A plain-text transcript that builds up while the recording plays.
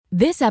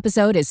This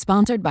episode is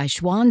sponsored by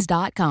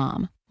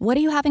Schwans.com. What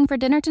are you having for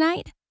dinner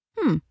tonight?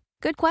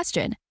 Good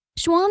question.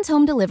 Schwans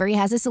Home Delivery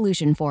has a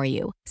solution for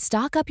you.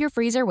 Stock up your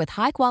freezer with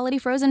high-quality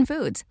frozen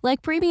foods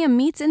like premium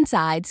meats and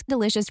sides,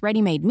 delicious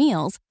ready-made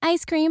meals,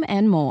 ice cream,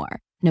 and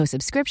more. No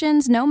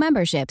subscriptions, no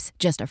memberships,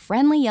 just a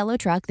friendly yellow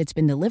truck that's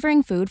been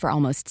delivering food for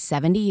almost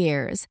 70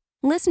 years.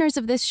 Listeners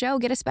of this show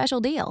get a special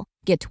deal.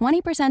 Get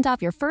 20%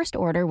 off your first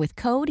order with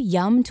code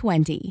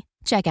YUM20.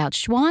 Check out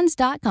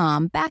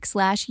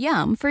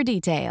schwans.com/YUM for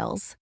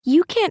details.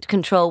 You can't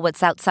control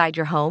what's outside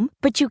your home,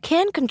 but you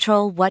can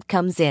control what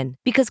comes in.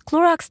 Because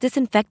Clorox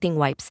disinfecting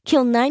wipes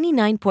kill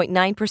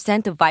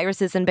 99.9% of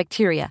viruses and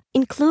bacteria,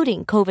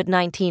 including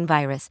COVID-19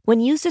 virus, when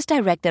used as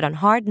directed on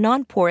hard,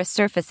 non-porous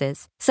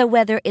surfaces. So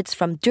whether it's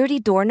from dirty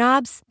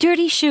doorknobs,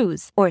 dirty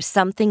shoes, or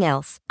something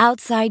else,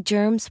 outside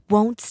germs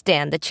won't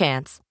stand a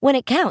chance. When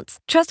it counts,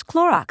 trust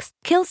Clorox.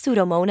 Kill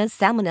Pseudomonas,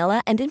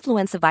 Salmonella, and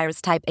influenza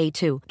virus type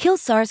A2. Kill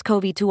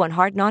SARS-CoV-2 on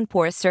hard,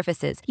 non-porous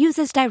surfaces. Use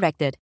as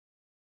directed.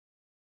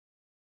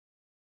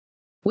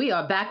 We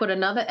are back with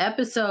another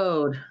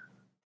episode.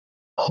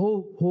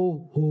 Ho,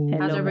 ho, ho.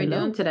 How's everybody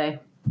doing today?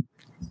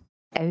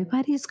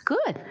 Everybody's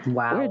good.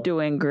 Wow. We're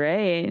doing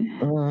great.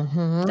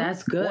 Mm-hmm.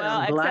 That's good. Well,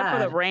 I'm except glad.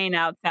 for the rain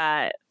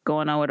outside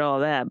going on with all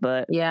that,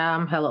 but Yeah,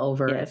 I'm hella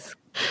over it.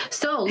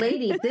 So,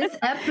 ladies, this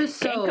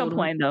episode... Can't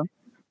complain, though.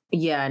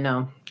 Yeah, I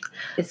know.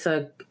 It's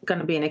going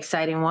to be an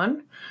exciting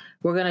one.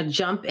 We're going to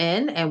jump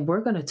in and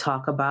we're going to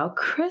talk about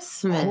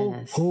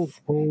Christmas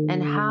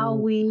and how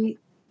we...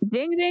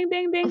 Ding, ding,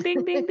 ding, ding,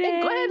 ding, ding,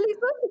 ding. Go ahead, Lisa.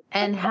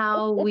 And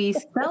how we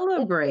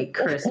celebrate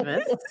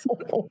Christmas.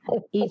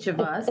 Each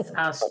of us,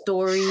 our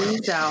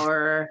stories,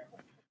 our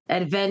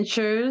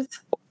adventures,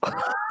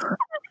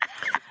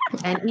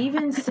 and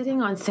even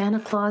sitting on Santa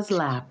Claus'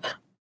 lap.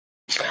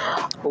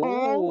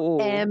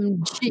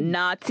 OMG.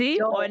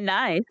 Naughty or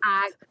nice?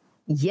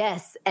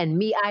 Yes, and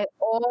me, I'm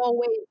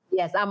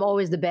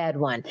always the bad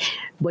one.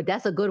 But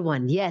that's a good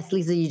one. Yes,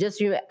 Lisa,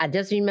 I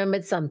just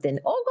remembered something.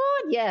 Oh,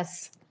 God,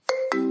 yes.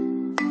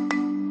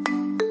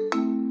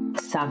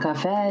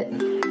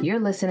 Sakafet, you're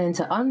listening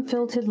to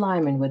Unfiltered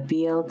Lyman with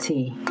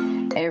BLT.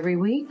 Every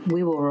week,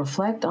 we will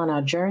reflect on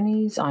our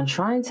journeys on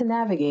trying to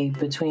navigate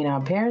between our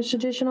parents'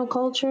 traditional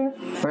culture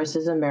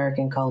versus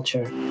American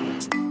culture.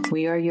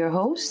 We are your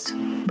hosts,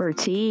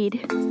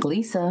 Bertide,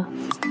 Lisa,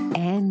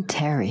 And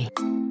Terry.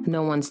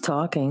 No one's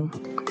talking,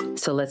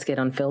 so let's get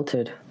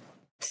unfiltered.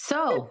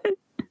 So,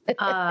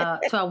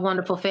 to our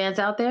wonderful fans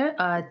out there,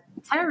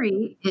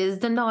 Terry is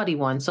the naughty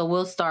one, so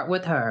we'll start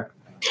with her.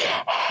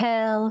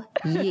 Hell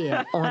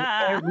yeah, on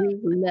every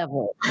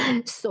level.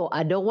 So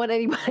I don't want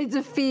anybody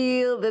to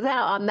feel that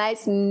how I'm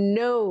nice.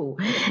 No.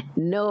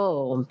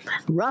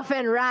 Rough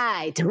and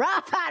right.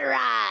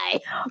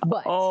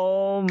 But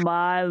oh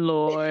my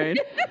Lord.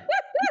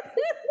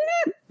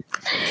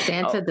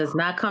 Santa does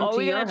not come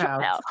to your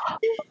house.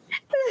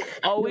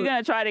 We're going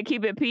to try to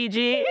keep it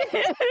PG?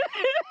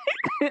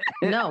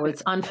 No,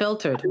 it's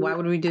unfiltered. Why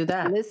would we do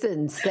that?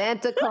 Listen,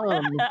 Santa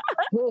comes.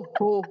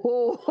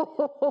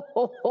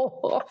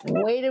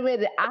 Wait a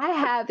minute. I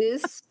have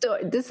this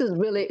story. This is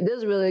really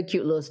a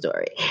cute little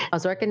story. I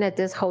was working at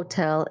this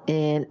hotel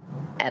in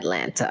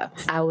Atlanta.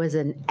 I was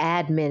an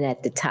admin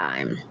at the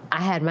time. I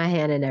had my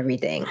hand in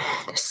everything.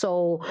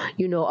 So,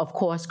 of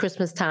course,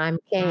 Christmas time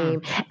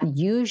came.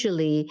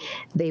 Usually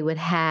they would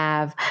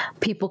have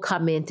people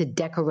come in to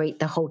decorate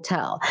the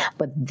hotel.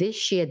 But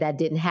this year that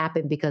didn't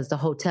happen because the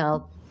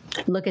hotel,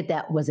 look at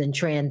that, was in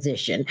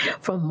transition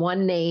from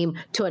one name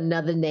to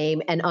another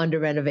name and under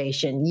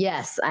renovation.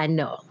 Yes, I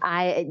know.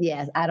 I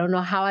don't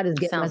know how I just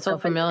get Sounds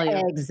myself so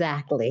familiar.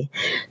 Exactly.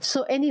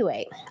 So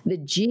anyway, the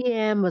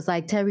GM was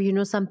like, Terry, you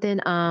know something?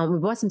 We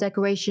bought some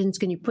decorations.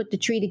 Can you put the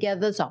tree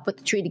together? So I'll put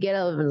the tree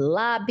together in the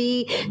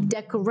lobby,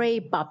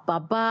 decorate,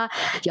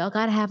 Y'all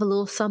gotta have a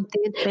little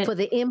something for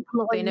the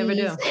employees. They never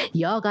do.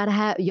 Y'all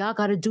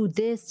gotta do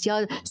this.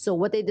 So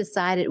what they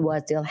decided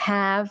was they'll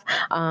have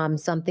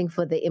something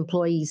for the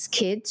employees'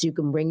 kids. You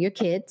can bring your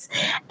kids.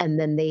 And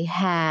then they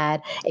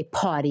had a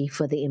party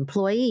for the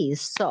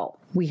employees. So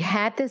we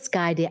had this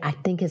guy there. I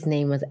think his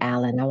name was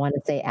Alan. I want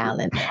to say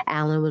Alan.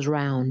 Alan was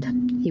round.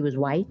 He was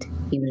white.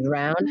 He was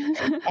round.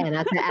 And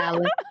I said,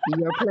 Alan,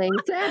 you're playing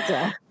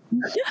Santa.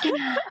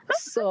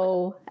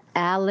 So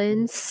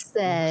Alan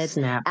said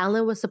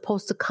Alan was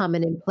supposed to come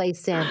in and play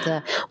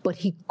Santa, but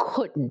he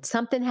couldn't.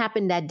 Something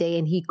happened that day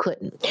and he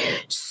couldn't.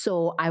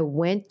 So I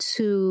went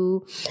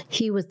to,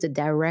 he was the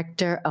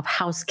director of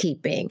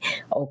housekeeping.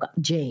 Oh, God,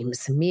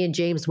 James. Me and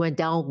James went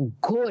down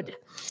good.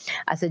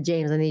 I said,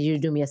 James, I need you to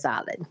do me a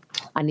solid.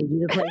 I need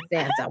you to play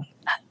Santa.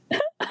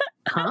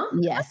 Huh?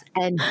 Yes.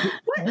 And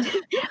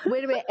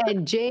wait a minute.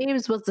 And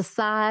James was the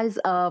size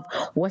of,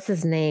 what's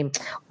his name?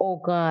 Oh,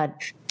 God.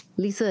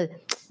 Lisa,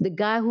 the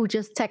guy who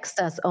just texted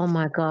us. Oh,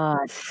 my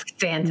God.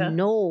 Santa?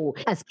 No.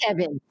 That's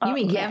Kevin. You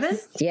mean Kevin?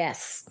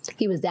 Yes.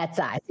 He was that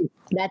size.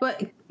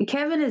 But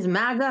Kevin is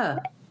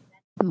MAGA.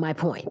 My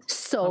point.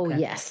 So, Okay.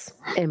 yes.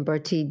 And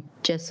Bertie,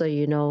 just so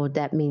you know,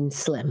 that means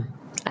slim.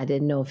 I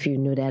didn't know if you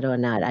knew that or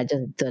not. I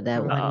just thought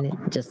that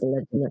one. Just to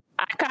let you know.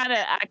 I kind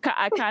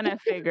kind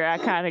of figure. I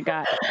kind of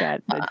got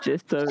the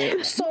gist of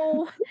it.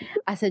 So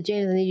I said,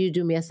 James, I need you to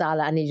do me a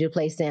solid. I need you to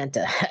play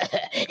Santa.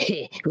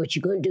 What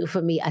you gonna do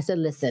for me? I said,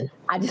 listen,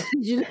 I just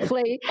need you to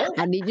play.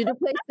 I need you to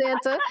play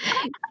Santa.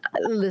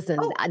 Listen,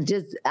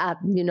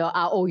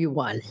 I owe you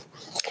one.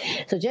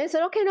 So James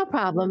said, okay, no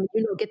problem.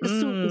 Get the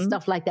suit and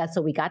stuff like that.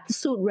 So we got the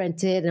suit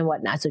rented and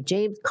whatnot. So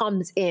James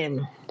comes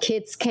in.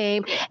 Kids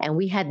came and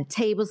we had the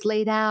tables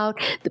laid out.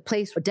 The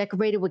place was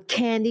decorated with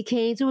candy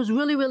canes. It was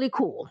really, really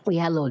cool. We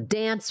had a little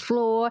dance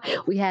floor.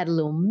 We had a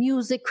little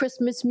music,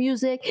 Christmas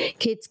music.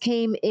 Kids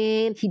came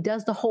in. He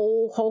does the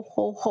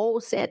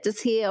whole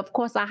Santa's here. Of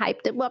course, I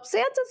hyped him up.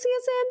 Santa's here,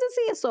 Santa's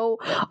here. So,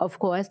 of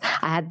course,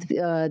 I had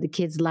the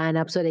kids line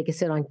up so they could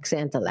sit on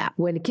Santa's lap.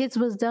 When the kids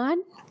was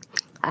done,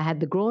 I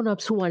had the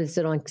grown-ups who wanted to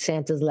sit on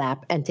Santa's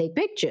lap and take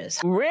pictures.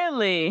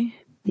 Really?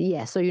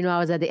 Yeah, so I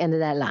was at the end of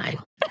that line.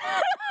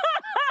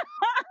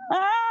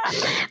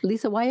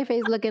 Lisa, why your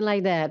face looking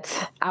like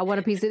that? I want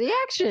a piece of the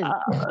action.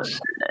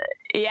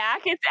 Yeah, I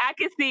can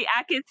see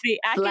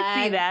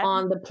Flag that.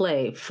 on the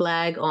play.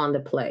 Flag on the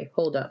play.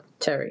 Hold up,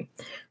 Terry.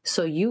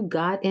 So you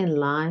got in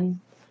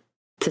line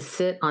to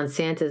sit on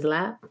Santa's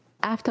lap?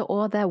 After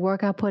all that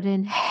work I put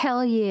in,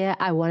 hell yeah,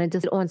 I wanted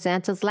to sit on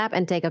Santa's lap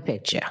and take a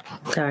picture.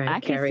 All right, I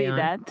can see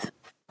that.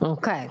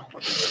 Okay.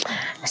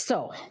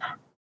 So,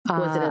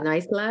 was it a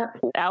nice lap?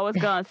 I was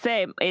gonna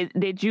say,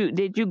 did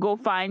you go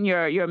find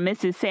your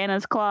Mrs. Santa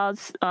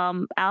Claus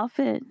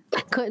outfit?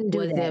 Couldn't do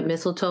that. Was there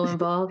mistletoe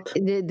involved?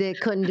 They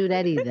couldn't do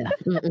that either.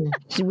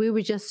 We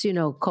were just,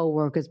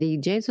 co-workers.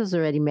 James was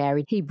already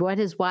married. He brought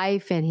his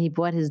wife and he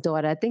brought his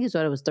daughter. I think his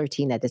daughter was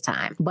 13 at the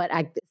time. But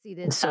I see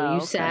this. So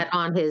you sat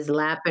on his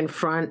lap in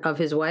front of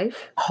his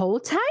wife?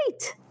 Hold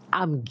tight.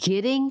 I'm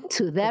getting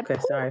to that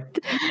point. Sorry.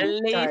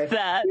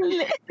 Lisa.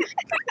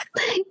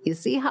 You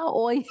see how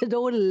all you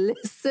don't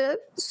listen?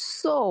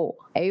 So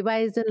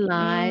everybody's in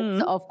line.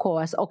 So of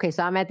course. Okay,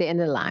 so I'm at the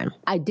end of the line.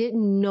 I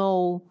didn't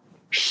know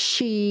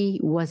she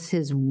was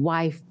his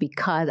wife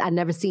because I'd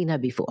never seen her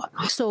before.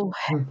 So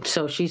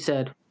she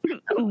said.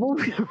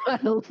 Moving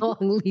right along,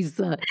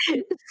 Lisa.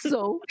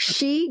 So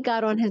she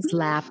got on his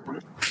lap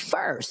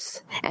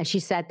first and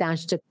she sat down,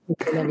 she took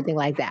and everything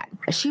like that.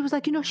 She was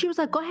like,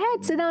 go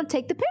ahead, sit down,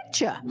 take the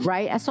picture,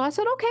 right? And so I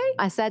said, okay.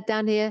 I sat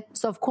down here.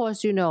 So of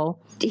course,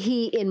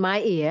 he in my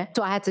ear.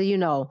 So I had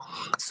to,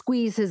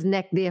 squeeze his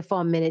neck there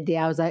for a minute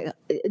there. I was like,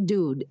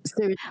 dude,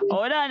 seriously.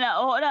 Hold on.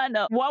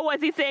 What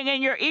was he saying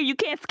in your ear? You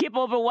can't skip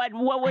over what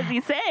was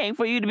he saying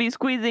for you to be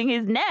squeezing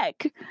his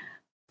neck?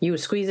 You were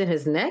squeezing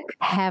his neck?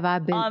 Have I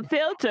been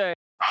unfiltered?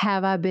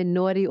 Have I been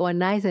naughty or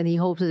nice? And he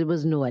hopes it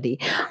was naughty.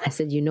 I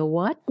said, you know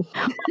what?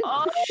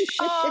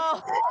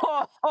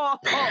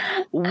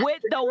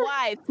 With the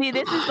wife. See,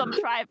 this is some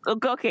tripe.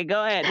 Okay,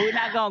 go ahead. We're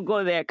not gonna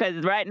go there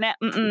because right now.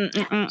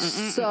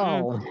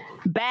 So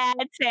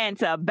bad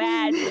Santa.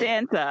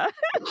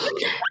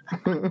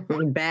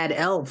 Bad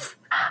elf.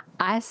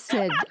 I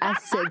said,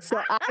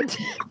 so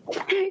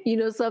you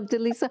know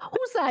something, Lisa?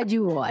 Whose side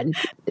you on?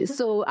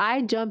 So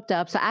I jumped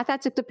up. So after I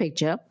took the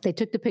picture, they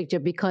took the picture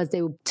because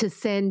they were to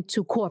send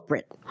to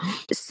corporate.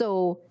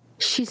 So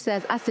she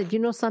says, I said, you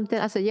know something?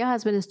 I said, your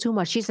husband is too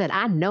much. She said,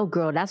 I know,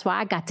 girl. That's why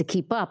I got to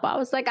keep up. I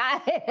was like,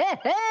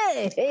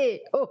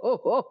 hey.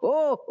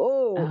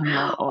 All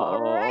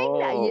right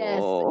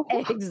now.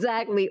 Yes,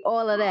 exactly.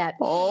 All of that.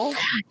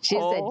 She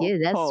said, yeah,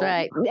 that's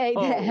right. Hey,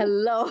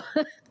 hello.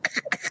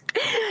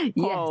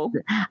 Yes,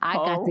 I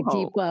got to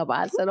keep up.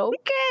 I said,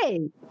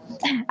 okay.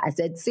 I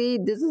said, see,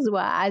 this is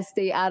why I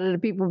stay out of the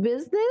people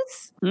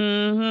business.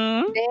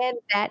 Mm-hmm. Then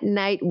that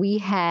night we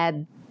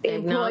had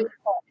employee.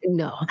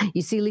 No,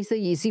 you see, Lisa,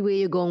 you see where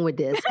you're going with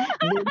this.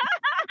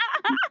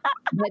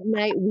 That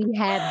night we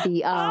had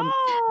the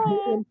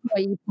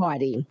employee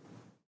party.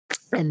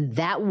 And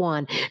that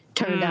one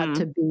turned out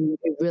to be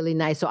really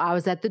nice. So I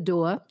was at the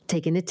door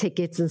taking the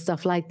tickets and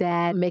stuff like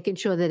that, making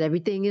sure that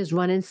everything is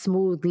running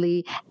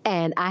smoothly.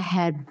 And I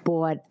had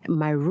bought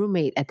my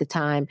roommate at the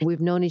time.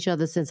 We've known each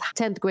other since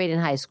 10th grade in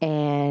high school.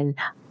 And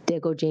there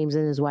go James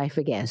and his wife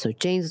again. So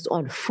James is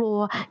on the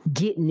floor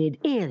getting it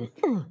in.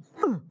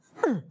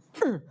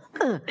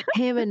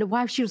 Him and the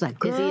wife, she was like,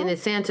 girl. Is he in a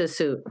Santa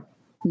suit?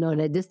 No,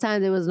 this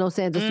time there was no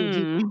Santa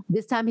suit.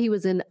 This time he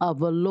was in a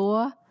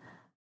velour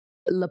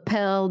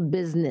lapel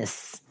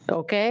business.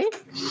 Okay?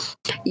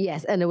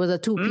 Yes, and it was a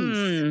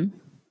two-piece.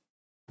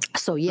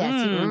 So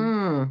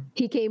yes,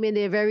 he came in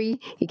there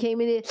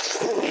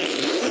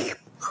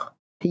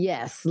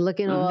yes,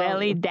 looking all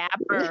very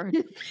dapper.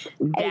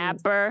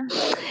 Dapper.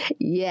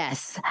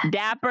 Yes.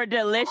 Dapper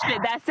delicious.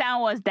 That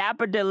sound was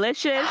dapper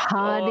delicious.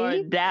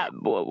 Honey.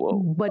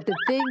 But the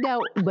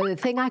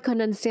thing I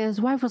couldn't understand,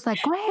 his wife was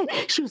like, go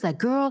ahead. She was like,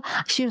 girl,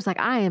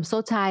 I am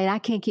so tired. I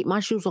can't keep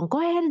my shoes on.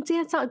 Go ahead and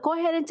dance out. Go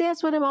ahead and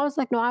dance with him. I was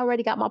like, no, I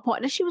already got my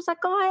partner. She was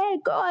like, go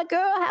ahead, girl,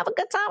 have a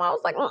good time. I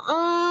was like,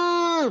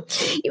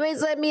 you ain't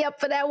set me up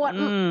for that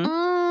one.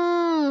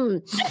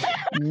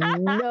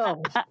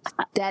 No,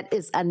 that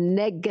is a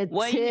negative.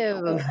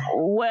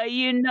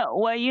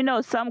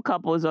 Some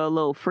couples are a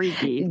little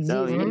freaky,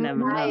 so you never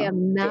know. I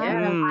am not.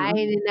 I ain't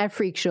in that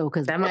freak show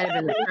because that might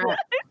have been a trap.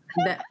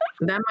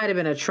 That might have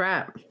been a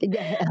trap.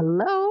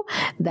 Hello.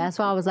 That's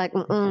why I was like,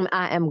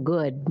 I am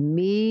good.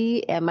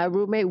 Me and my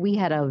roommate, we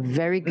had a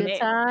very good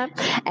time,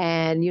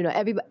 and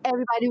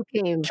everybody who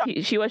came.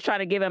 She was trying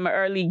to give him an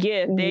early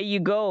gift. There you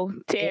go,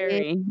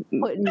 Terry.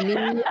 Putting me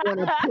on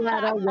a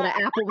platter with an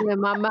apple in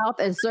my mouth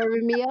and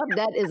serving me up.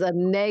 That is a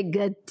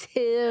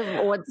negative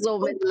on so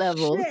many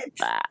levels.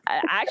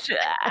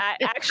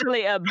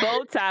 Actually, a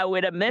bow tie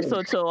with a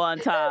mistletoe on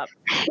top.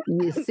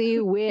 You see,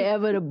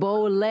 wherever the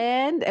bow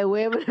land and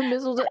wherever the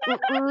mistletoe.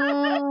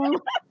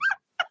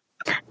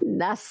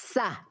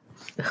 Nasa.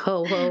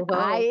 Ho, ho,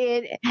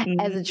 ho.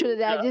 As a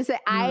Trinidad just said,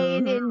 I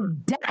ain't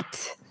in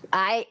that.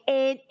 I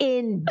ain't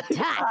in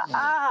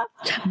that.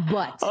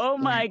 But oh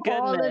my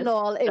goodness. All in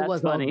all,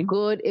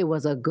 it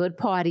was a good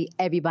party.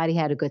 Everybody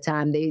had a good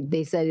time.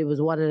 They said it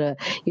was one of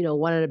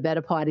the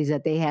better parties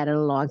that they had in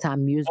a long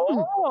time. Music.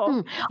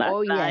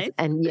 Nice. Yes.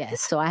 And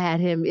yes. So I had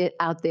him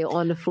out there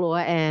on the floor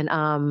and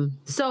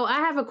so I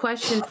have a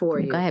question for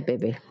you. Go ahead,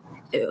 baby.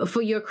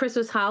 For your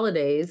Christmas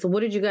holidays,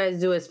 what did you guys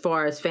do as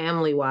far as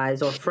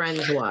family-wise or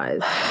friends-wise?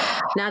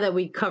 Now that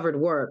we covered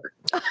work.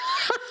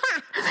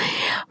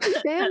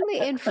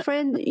 Family and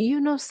friends,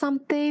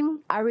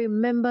 something? I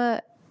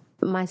remember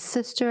my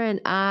sister and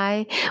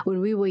I,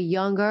 when we were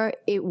younger,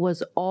 I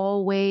was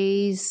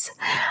always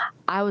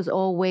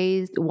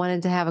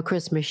wanting to have a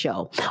Christmas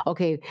show.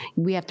 Okay,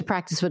 we have to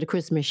practice for the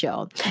Christmas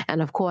show.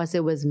 And of course,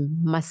 it was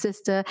my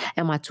sister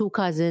and my two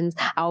cousins.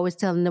 I always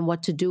telling them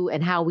what to do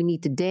and how we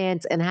need to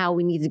dance and how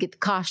we need to get the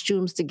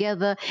costumes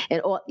together.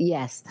 And all.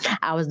 Yes,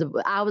 I was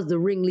the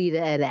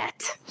ringleader of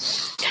that.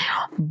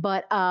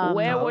 But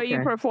where were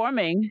you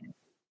performing?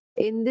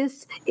 In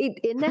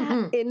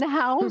the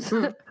house,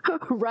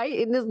 right?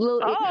 In this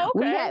little,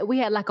 we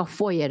had like a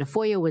foyer. The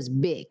foyer was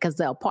big because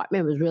the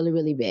apartment was really,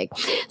 really big.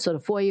 So the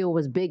foyer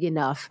was big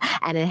enough,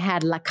 and it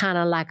had like kind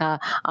of like a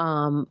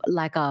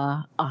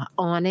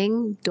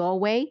awning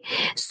doorway.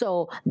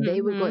 So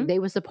they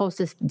were supposed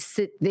to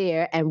sit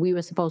there, and we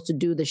were supposed to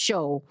do the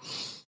show.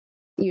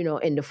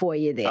 In the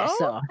foyer there.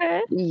 So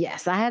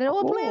yes, I had it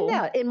all planned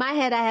out. In my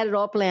head, I had it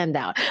all planned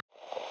out.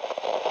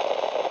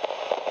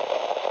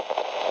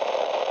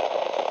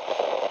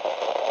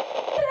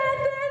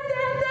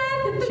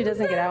 She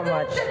doesn't get out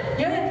much.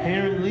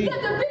 Apparently.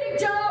 Get the big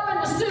job in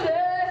the city.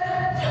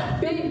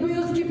 Big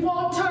wheels keep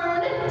on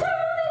turning.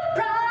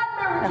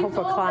 I hope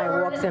a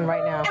client walks in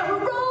right now.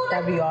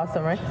 That'd be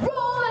awesome, right?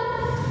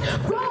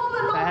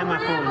 I had my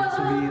phone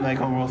to be like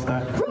on World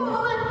Star.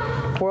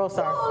 World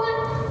Star.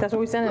 That's what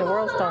we sent in,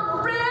 World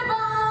Star.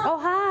 Oh,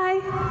 hi.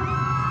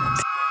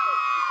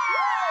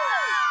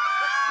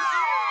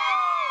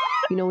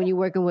 When you're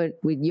working with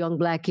young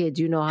black kids,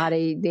 you know how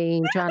they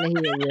ain't trying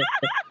to hear you.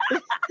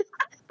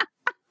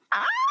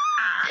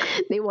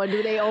 They want to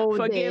do their own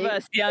thing.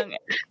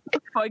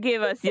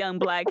 Forgive us, young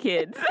black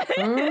kids.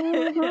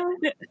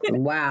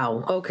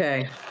 Wow.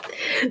 Okay.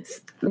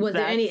 Was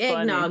there any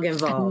eggnog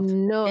involved?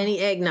 No. Any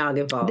eggnog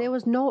involved? There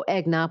was no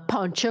eggnog.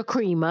 Punch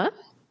creamer.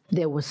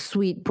 There was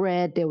sweet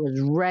bread. There was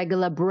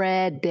regular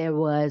bread. There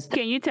was.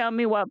 Can you tell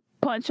me what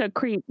punch a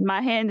cream?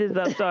 My hand is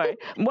up. Sorry.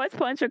 What's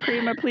punch a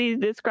creamer? Please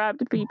describe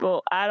to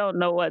people. I don't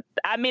know what.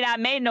 I mean, I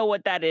may know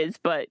what that is,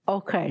 but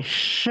okay.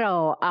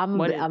 So I'm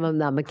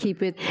gonna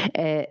keep it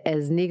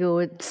as Nico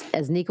would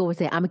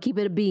say. I'm gonna keep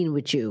it a bean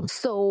with you.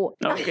 So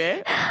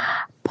okay.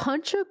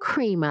 Punch a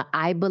creamer,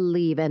 I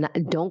believe, and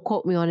don't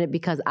quote me on it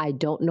because I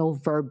don't know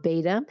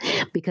verbatim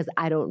because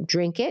I don't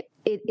drink it.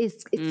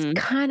 It's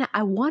kind of,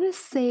 I want to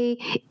say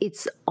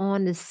it's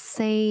on the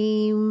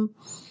same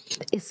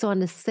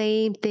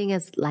thing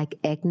as like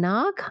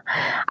eggnog.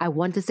 I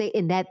want to say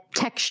in that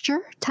texture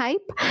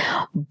type,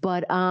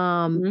 but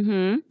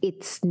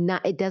it's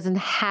not. It doesn't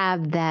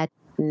have that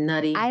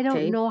nutty. I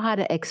don't know how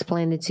to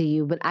explain it to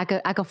you, but I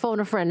could phone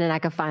a friend and I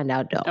could find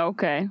out though.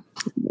 Okay.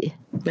 Yeah.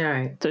 All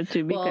right. So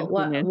to be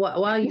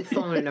while you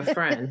phoning a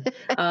friend,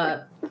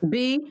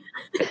 B,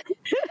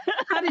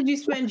 how did you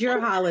spend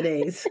your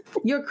holidays?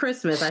 Your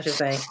Christmas, I should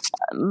say.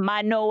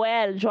 My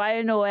Noel,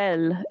 Joyeux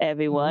Noel,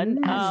 everyone.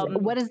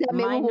 What does that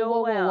mean?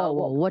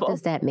 Whoa. What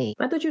does that mean?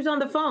 I thought you was on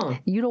the phone.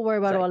 You don't worry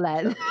about all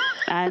that.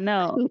 I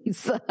know.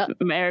 Lisa.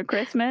 Merry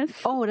Christmas.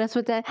 Oh, that's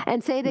what that.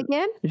 And say it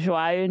again.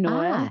 Joyeux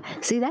Noel.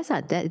 See, that's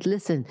not that.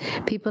 Listen,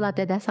 people out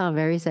there, that sounds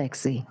very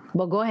sexy.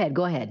 Well, go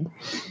ahead.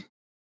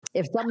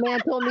 If some man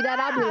told me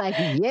that, I'd be like,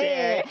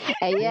 yeah.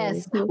 And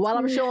yes, while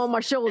I'm showing my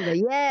shoulder,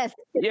 yes.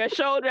 Your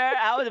shoulder?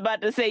 I was about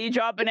to say you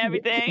dropping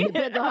everything.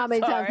 Depends on how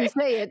many times you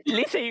say it.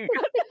 Lisa, you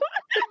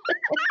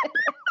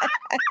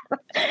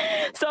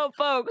So,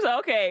 folks,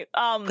 okay.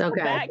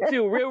 Back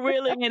to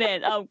reeling it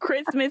in.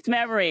 Christmas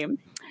memory.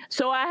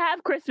 So I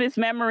have Christmas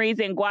memories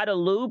in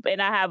Guadeloupe,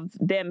 and I have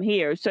them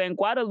here. So in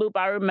Guadeloupe,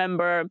 I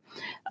remember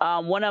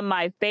one of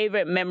my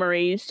favorite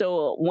memories.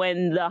 So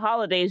when the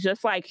holidays,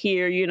 just like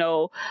here,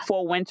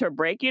 for winter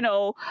break,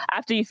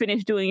 after you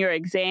finish doing your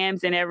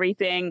exams and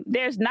everything,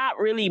 there's not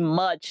really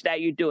much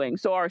that you're doing.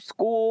 So our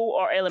school,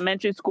 our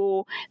elementary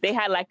school, they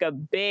had like a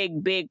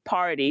big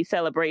party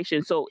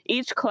celebration. So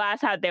each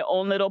class had their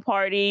own little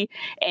party,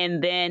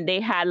 and then they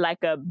had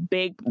like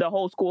the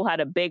whole school had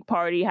a big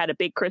party, had a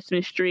big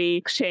Christmas tree,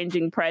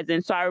 exchanging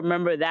presents. So I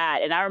remember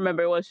that. And I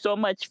remember it was so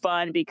much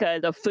fun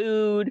because the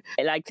food,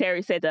 like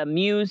Terry said, the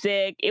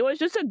music, it was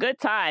just a good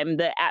time.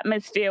 The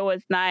atmosphere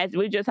was nice.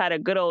 We just had a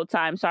good old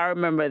time. So I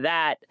remember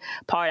that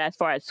part as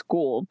far as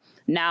school.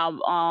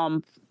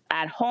 Now,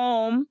 at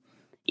home,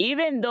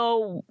 even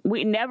though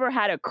we never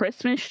had a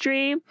Christmas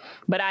tree,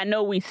 but I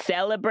know we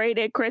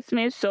celebrated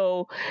Christmas.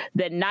 So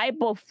the night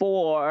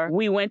before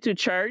we went to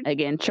church,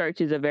 again,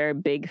 church is a very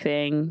big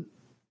thing.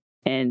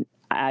 And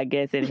I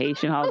guess in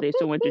Haitian holidays,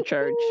 we went to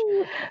church,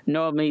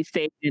 normally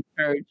stayed in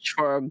church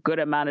for a good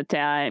amount of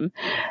time.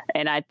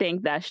 And I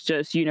think that's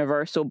just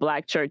universal.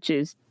 Black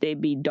churches, they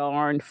be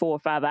darned 4 or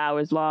 5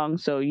 hours long.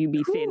 So you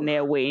be sitting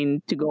there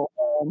waiting to go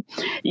home,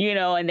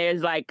 and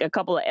there's like a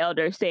couple of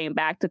elders staying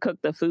back to cook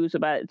the food.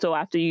 So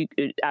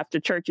after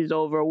church is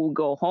over, we'll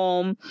go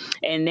home,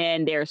 and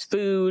then there's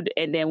food,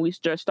 and then we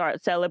just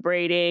start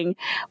celebrating.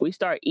 We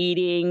start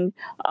eating.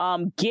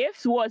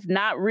 Gifts was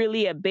not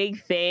really a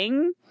big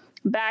thing.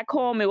 Back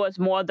home, it was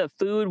more the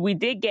food. We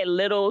did get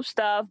little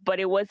stuff,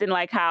 but it wasn't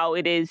like how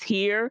it is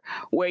here,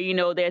 where,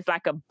 there's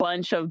like a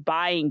bunch of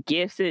buying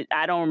gifts.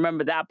 I don't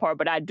remember that part,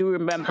 but I do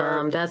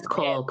remember. That's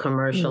called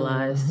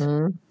commercialized.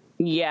 Mm-hmm.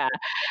 Yeah.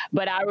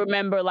 But I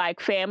remember like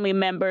family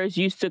members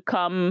used to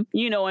come,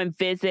 and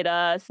visit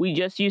us. We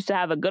just used to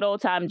have a good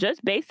old time,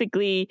 just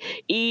basically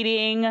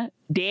eating,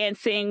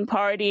 dancing,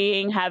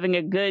 partying, having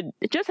a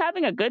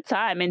good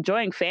time,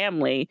 enjoying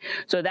family.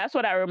 So that's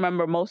what I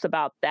remember most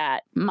about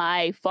that.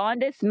 My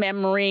fondest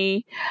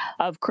memory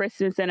of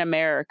Christmas in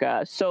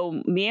America.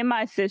 So me and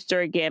my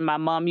sister, again, my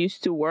mom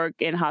used to work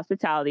in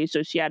hospitality,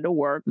 so she had to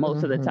work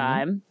most of the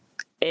time.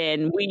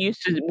 And we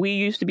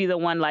used to be the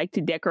one like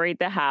to decorate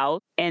the house.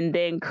 And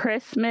then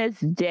Christmas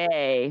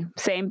Day,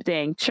 same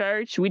thing.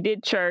 Church, we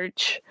did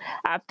church.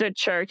 After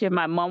church, if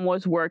my mom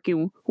was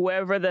working,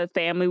 whoever the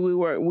family we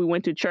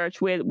went to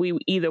church with, we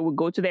either would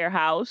go to their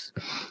house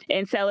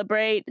and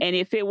celebrate. And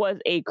if it was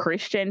a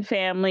Christian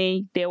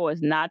family, there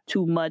was not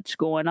too much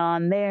going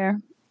on there.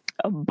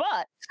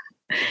 But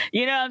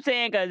you know what I'm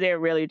saying? Because they're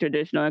really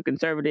traditional and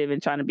conservative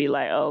and trying to be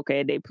like, oh,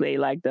 okay, they play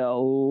like the,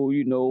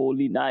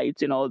 Holy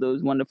Nights and all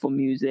those wonderful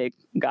music.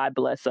 God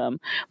bless them.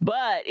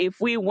 But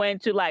if we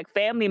went to like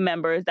family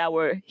members that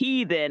were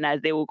heathen,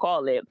 as they would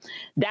call it,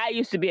 that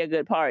used to be a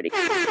good party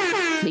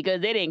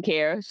because they didn't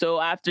care. So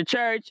after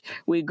church,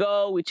 we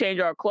go, we change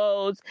our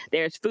clothes.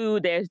 There's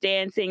food, there's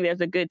dancing,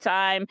 there's a good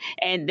time.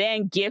 And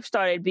then gifts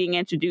started being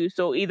introduced.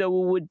 So either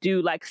we would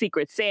do like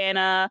Secret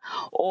Santa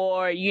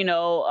or,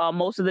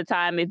 most of the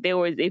time,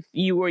 if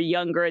you were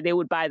younger, they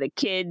would buy the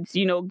kids,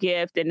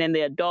 gift, and then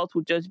the adults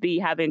would just be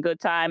having a good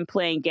time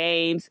playing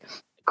games.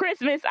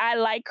 Christmas, I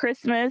like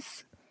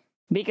Christmas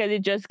because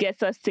it just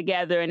gets us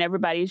together and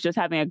everybody's just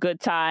having a good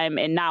time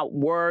and not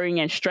worrying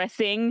and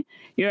stressing.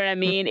 You know what I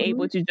mean? Mm-hmm.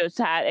 Able to just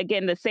have,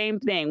 again, the same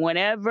thing.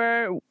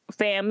 Whenever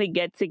family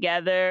get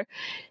together,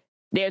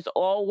 there's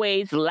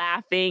always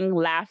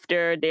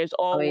laughter. There's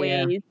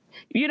always,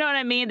 you know what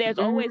I mean? There's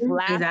always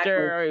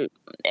laughter.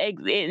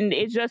 Exactly. And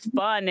it's just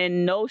fun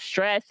and no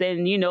stress.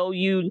 And,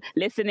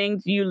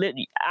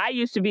 I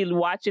used to be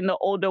watching the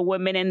older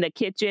women in the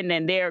kitchen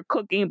and they're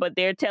cooking, but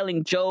they're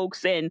telling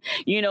jokes and,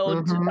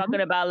 talking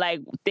about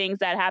like things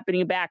that are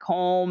happening back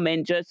home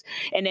and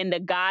then the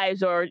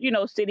guys are,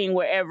 sitting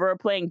wherever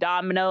playing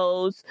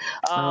dominoes.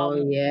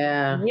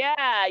 Yeah,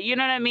 you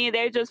know what I mean?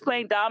 They're just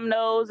playing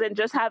dominoes and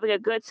just having a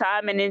good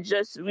time. And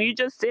we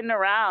just sitting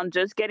around,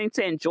 just getting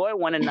to enjoy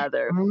one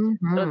another.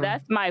 Mm-hmm. So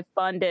that's my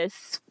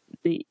fondest.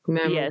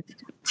 Yes,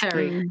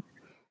 Terry,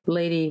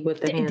 lady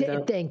with the hand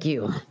up. Thank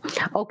you.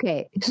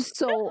 Okay,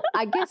 so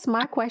I guess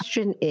my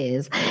question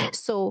is,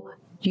 so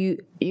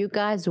you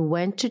guys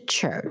went to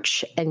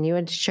church and you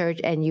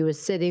were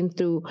sitting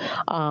through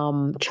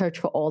church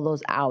for all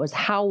those hours.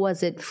 How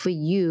was it for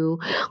you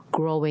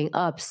growing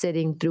up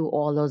sitting through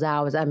all those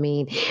hours? I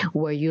mean,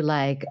 were you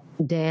like,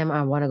 damn,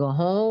 I want to go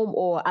home?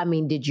 Or, I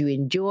mean, did you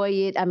enjoy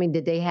it? I mean,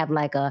 did they have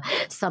like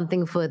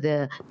something for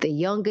the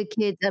younger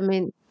kids? I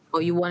mean,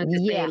 you wanted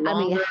to stay longer? I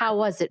mean, how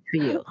was it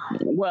for you?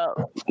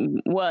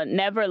 Well,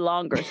 never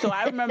longer. So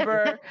I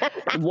remember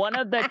one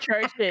of the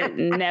churches,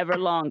 never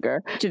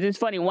longer. Which is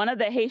funny. One of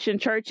the Haitian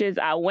churches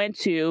I went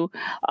to,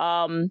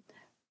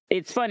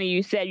 it's funny,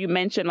 you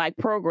mentioned like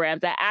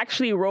programs. I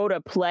actually wrote a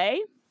play.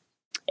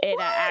 And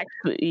I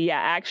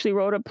actually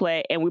wrote a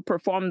play, and we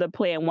performed the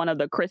play in one of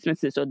the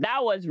Christmases. So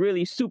that was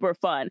really super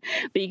fun,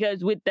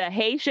 because with the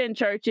Haitian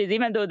churches,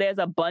 even though there's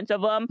a bunch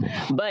of them,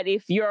 but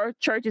if your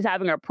church is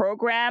having a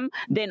program,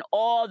 then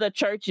all the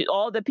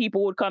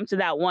people would come to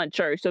that one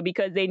church. So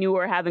because they knew we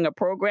were having a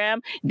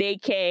program, they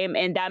came,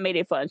 and that made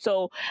it fun.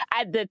 So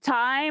at the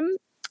time,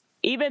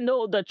 even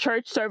though the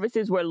church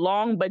services were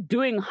long, but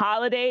during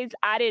holidays,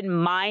 I didn't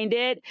mind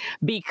it,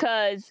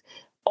 because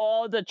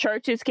all the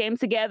churches came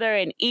together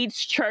and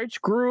each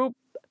church group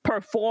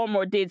performed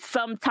or did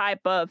some type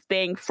of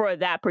thing for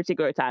that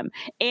particular time.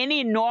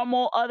 Any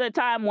normal other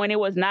time when it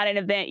was not an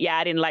event,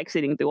 I didn't like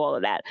sitting through all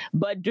of that.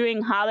 But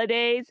during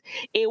holidays,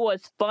 it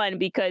was fun,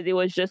 because it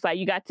was just like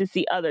you got to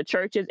see other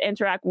churches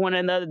interact with one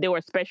another. There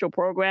were special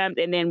programs,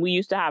 and then we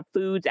used to have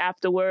foods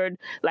afterward,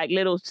 like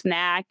little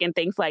snack and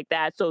things like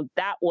that. So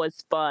that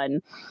was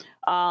fun.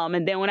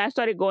 And then when I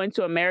started going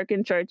to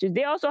American churches,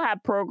 they also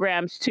have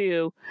programs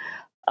too.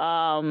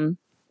 And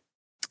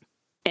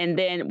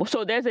then,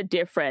 so there's a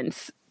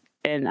difference.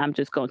 And I'm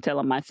just going to tell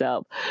them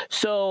myself.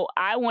 So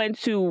I went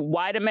to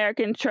white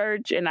American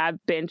church, and I've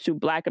been to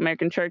Black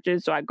American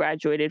churches. So I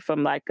graduated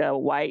from like a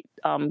white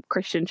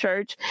Christian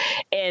church.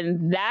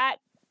 And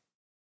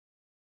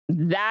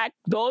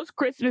those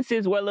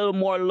Christmases were a little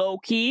more low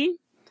key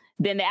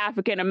than the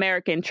African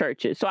American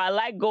churches. So I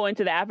like going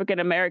to the African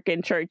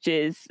American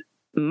churches.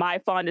 My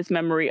fondest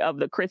memory of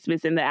the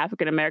Christmas in the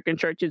African American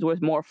churches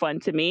was more fun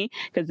to me,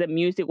 because the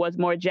music was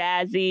more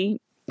jazzy.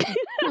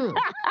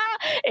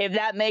 If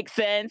that makes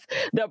sense.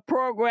 The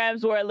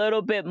programs were a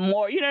little bit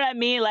more, you know what I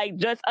mean? Like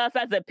just us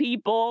as a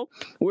people,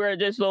 we're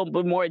just a little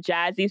bit more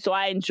jazzy. So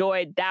I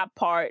enjoyed that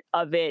part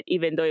of it,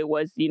 even though it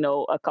was,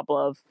 a couple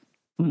of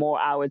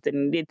more hours than it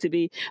needed to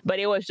be, but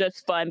it was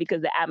just fun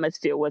because the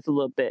atmosphere was a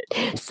little bit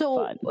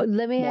fun.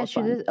 Let me ask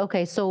you this.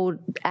 Okay, so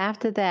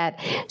after that,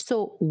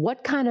 so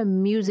what kind of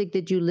music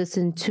did you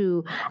listen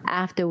to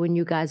after, when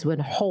you guys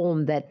went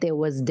home, that there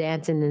was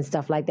dancing and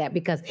stuff like that?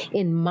 Because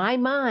in my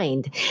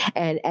mind,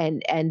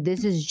 and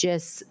this is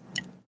just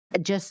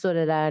so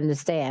that I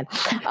understand,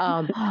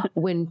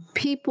 when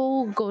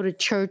people go to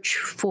church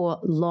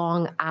for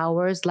long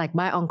hours, like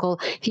my uncle,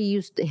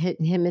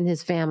 him and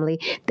his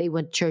family, they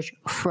went to church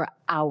for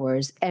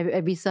hours.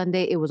 Every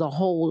Sunday, it was a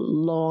whole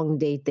long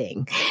day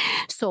thing.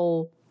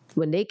 So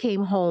when they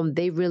came home,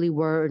 they really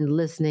weren't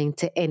listening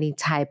to any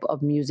type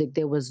of music.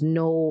 There was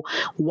no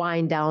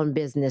wind down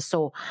business.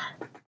 So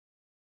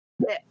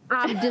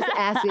I'm just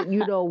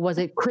asking, was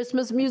it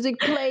Christmas music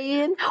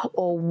playing,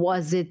 or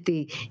was it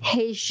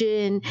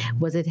Haitian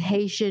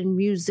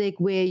music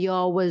where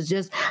y'all was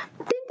just,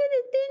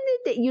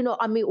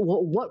 I mean,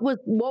 what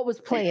was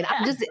playing?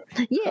 I'm just,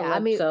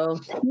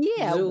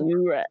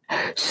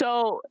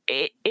 So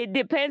it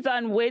depends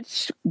on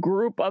which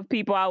group of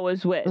people I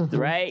was with,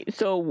 right?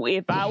 So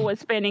if I was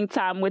spending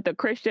time with a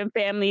Christian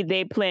family,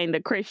 they playing the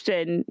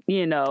Christian,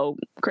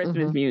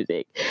 Christmas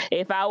music.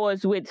 If I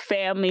was with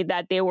family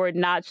that they were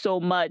not so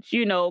much,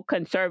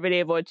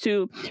 conservative or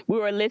too, we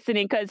were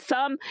listening, because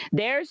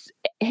there's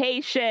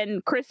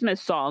Haitian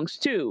Christmas songs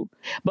too,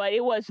 but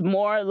it was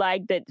more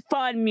like the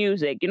fun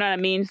music, you know what I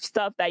mean?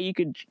 Stuff that you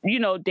could,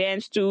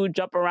 dance to,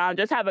 jump around,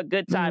 just have a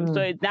good time.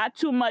 So it's not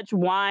too much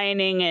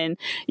whining and,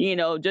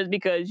 just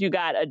because you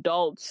got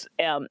adults,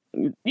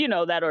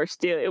 that are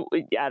still,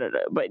 I don't know,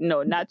 but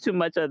no, not too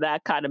much of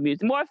that kind of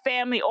music, more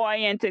family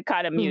oriented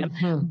kind of music.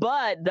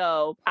 But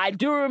though, I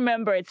do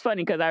remember, it's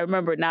funny because I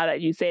remember now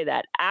that you say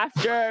that,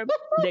 after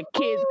the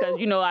kids, because,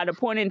 at a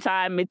point in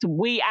time, it's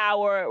wee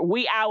hour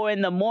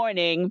in the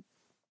morning,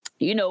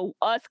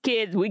 us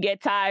kids, we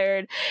get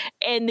tired,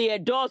 and the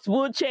adults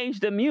will change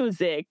the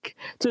music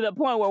to the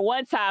point where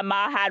one time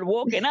I had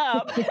woken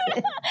up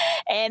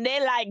and they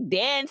like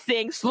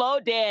dancing, slow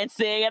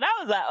dancing. And I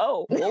was like,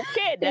 oh,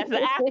 okay, that's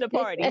an after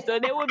party. So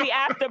there will be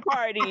after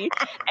party.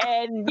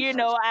 And,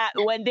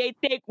 when they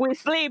think we're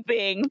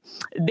sleeping,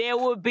 there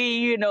will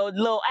be,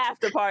 little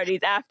after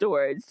parties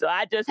afterwards. So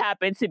I just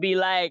happened to be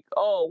like,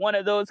 one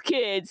of those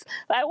kids,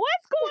 like,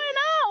 what's going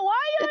on? Why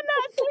are you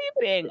not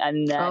sleeping?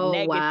 And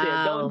negative.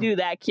 Wow. Don't do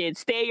that, kid.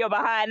 Stay your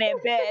behind in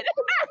bed.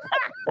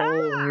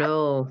 Oh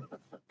no.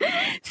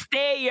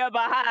 Stay your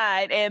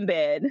behind in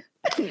bed.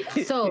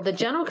 So the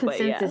general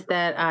consensus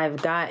that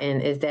I've gotten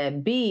is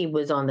that B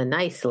was on the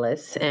nice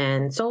list,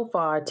 and so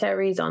far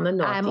Terry's on the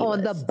naughty list. I'm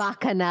on the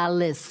bacchanal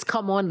list.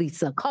 Come on,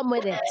 Lisa. Come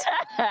with it.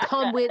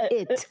 Come with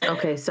it.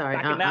 Okay, sorry.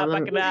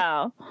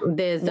 Bacchanal.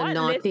 There's the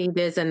naughty,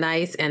 there's a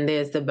nice, and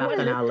there's the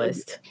bacchanal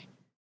list.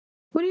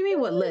 What do you mean,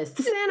 what list?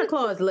 The Santa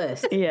Claus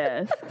list.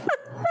 Yes.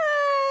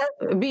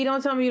 B,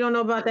 don't tell me you don't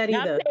know about that either.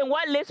 I'm saying,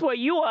 what list were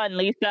you on,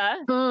 Lisa?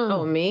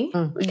 Oh, me?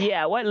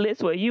 Yeah, what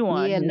list were you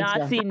on? Yeah,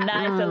 Nazi,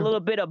 nice, a little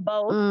bit of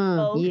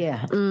both.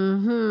 Yeah.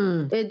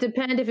 It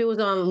depends if it was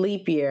on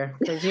leap year,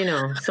 because,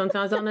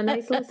 sometimes on the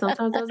nice list,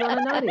 sometimes I was on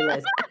the naughty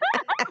list.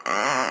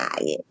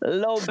 A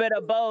little bit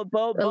of both.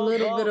 A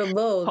little bit of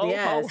both, ho,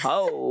 yes.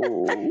 Ho,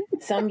 ho.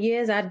 Some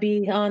years I'd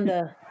be on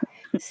the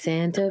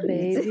Santa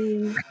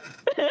baby.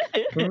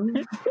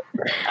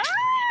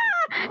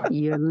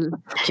 You're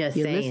Just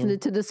you're saying. listening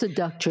to the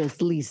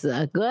seductress,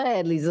 Lisa. Go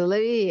ahead, Lisa.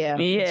 Let me hear.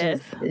 Yes.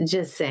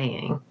 Just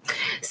saying.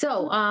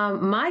 So,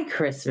 my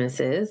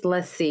Christmases,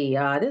 let's see.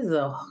 There's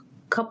a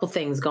couple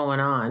things going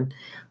on.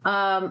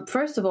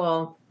 First of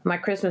all, my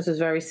Christmas is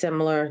very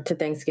similar to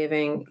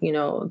Thanksgiving. You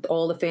know,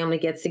 all the family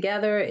gets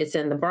together. It's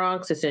in the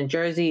Bronx. It's in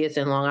Jersey. It's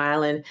in Long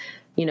Island.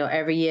 You know,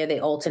 every year they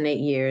alternate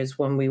years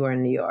when we were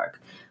in New York.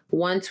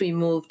 Once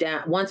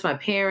my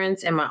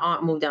parents and my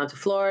aunt moved down to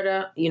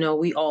Florida, you know,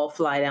 we all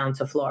fly down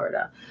to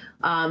Florida.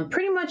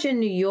 Pretty much in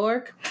New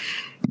York,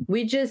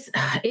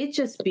 it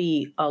just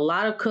be a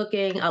lot of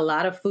cooking, a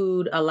lot of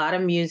food, a lot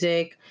of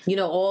music. You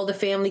know, all the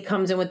family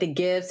comes in with the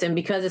gifts. And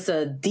because it's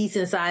a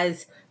decent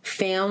sized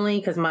family,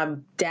 because my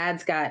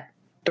dad's got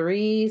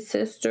 3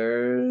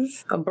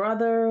 sisters, a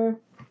brother.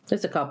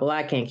 There's a couple.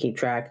 I can't keep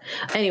track.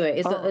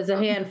 Anyway, it's a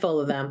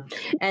handful of them.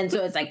 And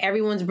so it's like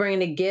everyone's bringing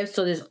the gifts.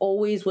 So there's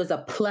always was a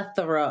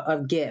plethora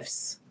of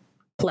gifts.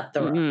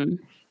 Mm-hmm.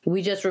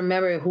 We just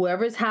remember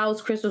whoever's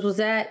house Christmas was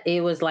at,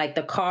 it was like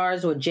the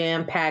cars were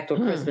jam-packed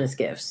with Christmas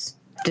gifts.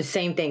 The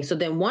same thing. So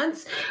then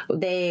once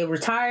they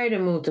retired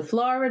and moved to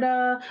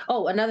Florida.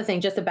 Oh, another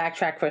thing, just to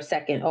backtrack for a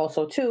second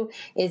also too,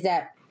 is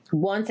that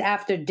once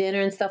after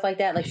dinner and stuff like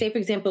that, like say, for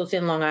example, it's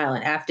in Long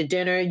Island. After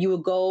dinner, you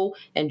would go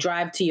and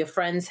drive to your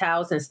friend's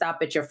house and stop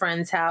at your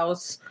friend's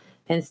house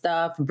and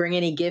stuff. Bring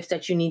any gifts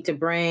that you need to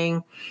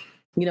bring.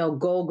 You know,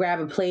 go grab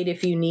a plate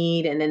if you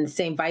need. And then the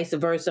same vice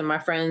versa. My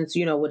friends,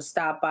 you know, would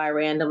stop by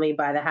randomly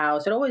by the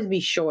house. It'd always be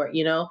short,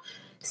 you know.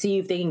 See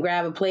if they can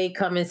grab a plate,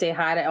 come and say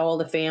hi to all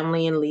the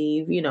family and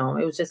leave. You know,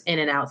 it was just in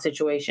and out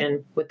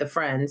situation with the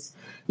friends.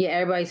 Yeah,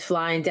 everybody's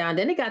flying down.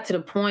 Then it got to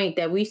the point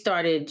that we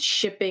started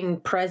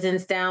shipping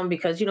presents down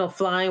because, you know,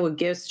 flying with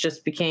gifts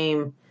just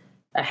became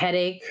a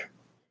headache.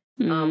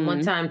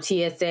 One time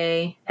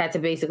TSA had to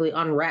basically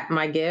unwrap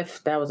my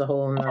gift. That was a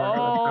whole nother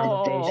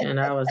conversation.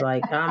 I was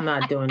like, I'm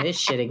not doing this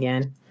shit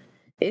again.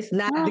 It's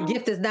not, the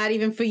gift is not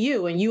even for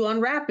you and you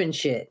unwrapping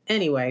shit.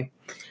 Anyway.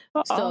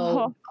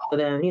 So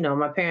then, you know,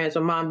 my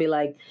mom be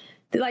like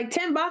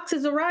 10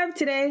 boxes arrived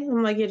today.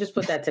 I'm like, yeah, just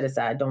put that to the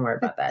side. Don't worry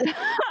about that.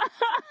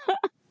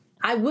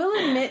 I will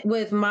admit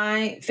with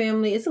my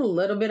family, it's a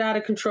little bit out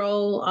of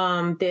control.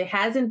 There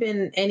hasn't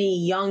been any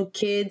young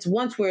kids.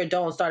 Once we're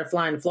adults and started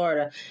flying to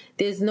Florida,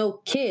 there's no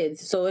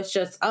kids. So it's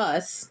just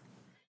us.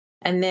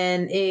 And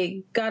then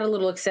it got a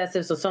little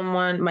excessive. So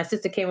my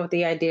sister came up with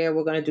the idea,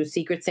 we're going to do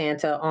Secret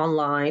Santa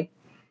online.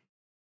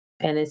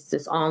 And it's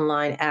this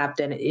online app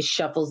that it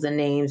shuffles the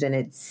names and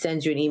it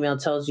sends you an email,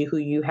 tells you who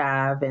you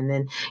have. And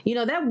then, you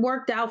know, that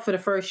worked out for the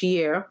first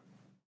year.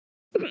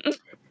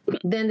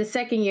 Then the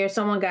second year,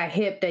 someone got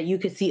hip that you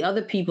could see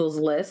other people's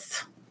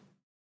lists.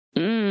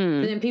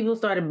 And then people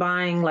started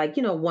buying like,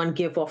 you know, one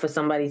gift off of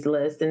somebody's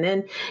list. And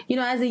then, you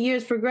know, as the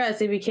years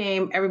progressed, it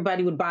became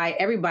everybody would buy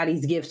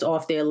everybody's gifts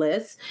off their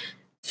list.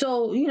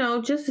 So, you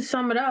know, just to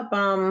sum it up,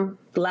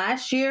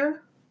 last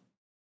year,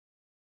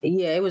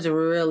 yeah, it was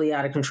really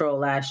out of control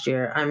last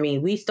year. I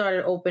mean, we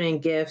started opening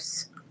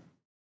gifts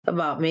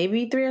about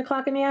maybe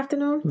 3:00 in the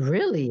afternoon.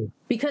 Really?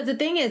 Because the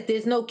thing is,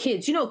 there's no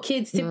kids. You know,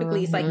 kids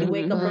typically, it's like you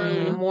wake up early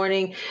in the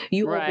morning,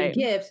 you open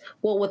gifts.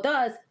 Well, with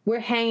us, we're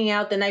hanging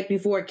out the night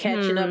before,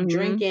 catching up,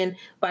 drinking.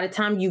 By the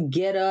time you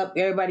get up,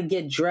 everybody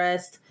get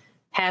dressed,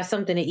 have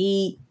something to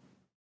eat.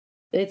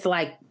 It's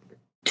like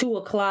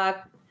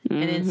 2:00.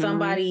 And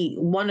then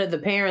one of the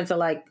parents are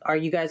like, are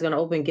you guys going to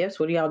open gifts?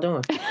 What are y'all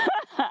doing?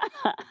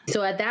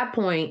 So at that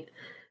point,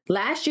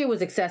 last year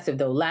was excessive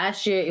though.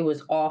 Last year it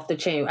was off the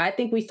chain. I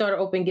think we started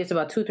opening gifts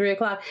about 2-3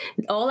 o'clock.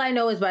 All I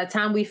know is by the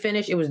time we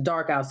finished, it was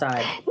dark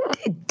outside.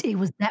 It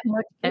was that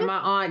much. And my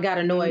aunt got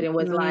annoyed and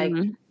was like,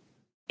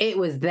 it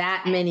was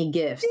that many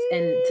gifts.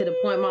 And to the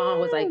point my aunt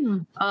was like,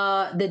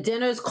 the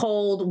dinner's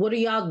cold. What are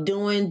y'all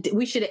doing?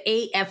 We should have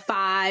ate at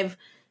 5.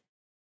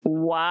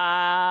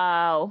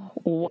 Wow.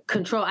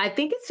 Control. I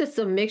think it's just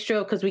a mixture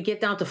of, because we get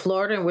down to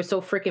Florida and we're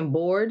so freaking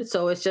bored.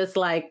 So it's just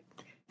like,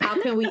 how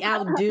can we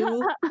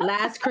outdo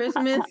last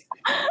Christmas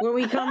when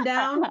we come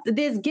down?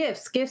 There's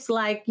gifts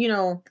like, you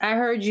know, I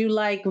heard you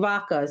like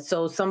vodka.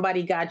 So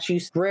somebody got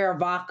you rare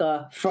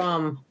vodka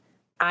from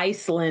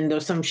Iceland or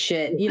some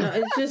shit. You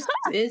know,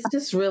 it's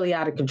just really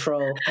out of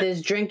control.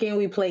 There's drinking.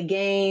 We play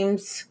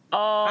games.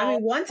 Oh, I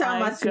mean, one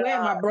time I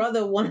swear my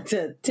brother wanted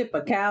to tip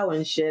a cow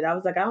and shit. I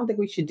was like, I don't think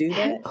we should do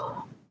that.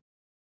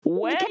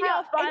 Where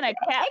y'all find a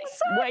cow?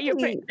 Exactly. Where you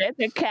pick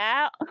a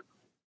cow?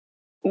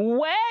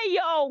 Where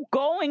y'all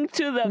going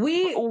to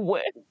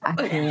the? I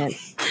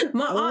can't.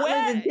 My aunt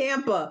lives in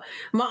Tampa.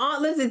 My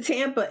aunt lives in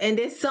Tampa, and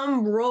there's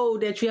some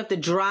road that you have to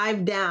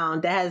drive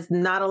down that has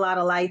not a lot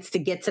of lights to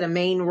get to the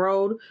main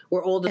road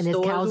where all the stores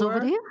there's cows were.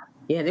 over there?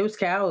 Yeah, there was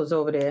cows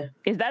over there.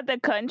 Is that the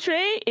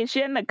country? Is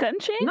she in the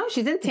country? No,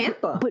 she's in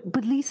Tampa.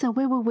 But Lisa,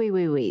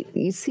 wait.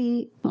 You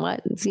see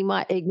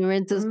my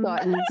ignorance is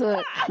starting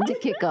to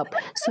kick up.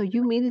 So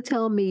you mean to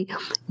tell me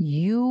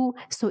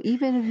so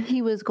even if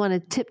he was going to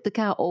tip the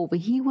cow over,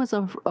 he was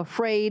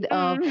afraid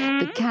of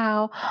the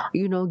cow,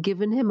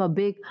 giving him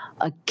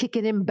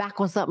kicking him back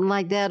or something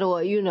like that,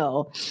 or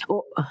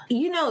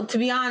to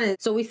be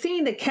honest, so we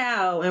seen the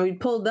cow and we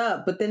pulled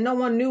up, but then no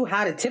one knew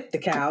how to tip the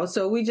cow,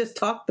 so we just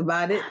talked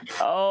about it.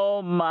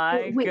 Oh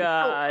my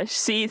gosh.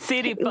 See,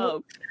 city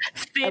folks.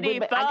 City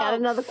folks. I got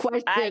another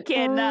question. I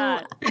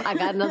cannot. I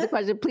got another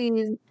question,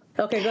 please.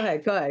 Okay, go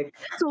ahead.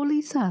 So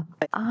Lisa,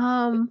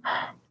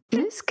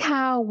 this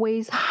cow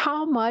weighs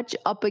how much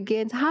up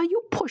against, how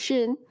you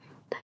pushing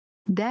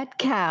that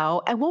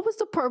cow, and what was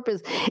the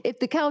purpose? If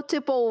the cow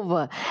tip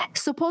over,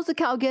 suppose the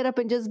cow get up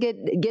and just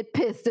get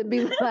pissed and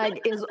be like,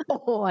 "It's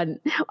on."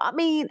 I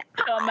mean,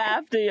 come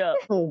after you.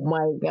 Oh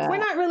my God. We're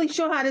not really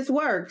sure how this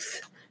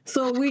works,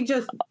 so we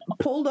just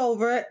pulled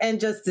over and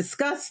just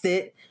discussed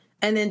it,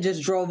 and then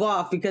just drove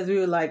off because we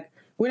were like,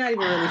 we're not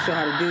even really sure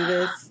how to do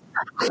this.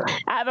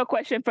 I have a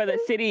question for the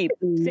city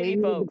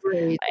folks.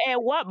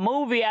 And what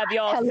movie have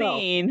y'all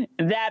seen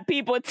that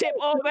people tip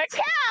over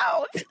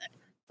cows?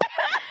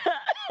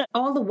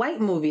 All the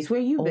white movies. Where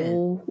you been?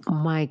 Oh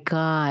my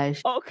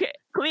gosh. Okay,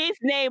 please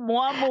name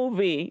one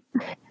movie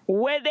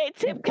where they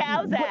tip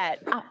cows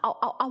at.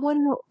 I want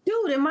to know.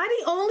 Dude, am I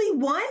the only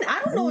one?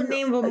 I don't know the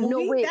name of a movie.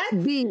 No, wait.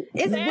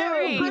 It's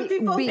very country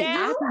folks do?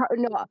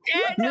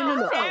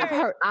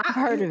 I've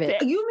heard of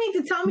it. You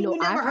mean to tell me you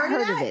never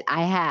heard of it?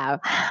 I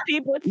have.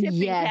 People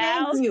tipping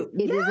cows?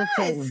 It is a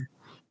thing.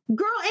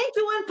 Girl, ain't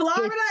you in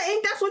Florida?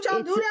 Ain't that what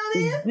y'all do down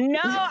there? No,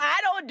 I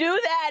don't do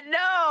that.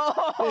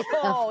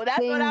 No. That's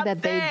what I'm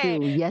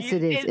saying. They do. Yes,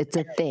 it is. It's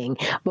a thing.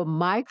 But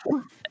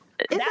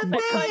it's a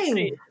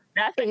thing.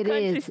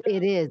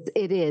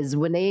 It is.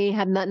 When they ain't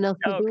have nothing else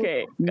to do.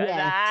 Okay, because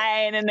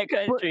I ain't in the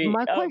country. But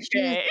my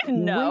question is,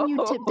 when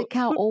you tip the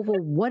cow over,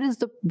 what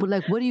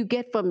do you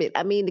get from it?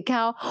 I mean, the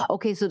cow,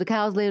 okay, so the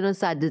cow's laying on the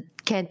side.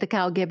 Can't the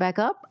cow get back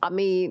up? I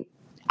mean,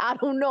 I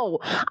don't know.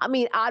 I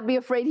mean, I'd be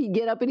afraid he'd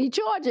get up and he'd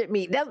charge at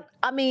me. I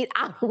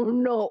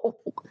don't know.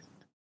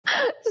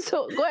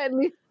 So go ahead,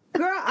 Lee.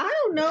 Girl, I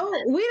don't know.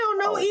 We don't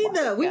know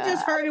either. We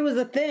just heard it was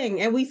a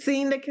thing and we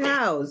seen the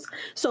cows.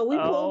 So we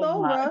pulled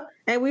over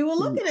and we were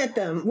looking at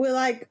them. We're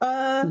like,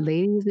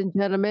 ladies and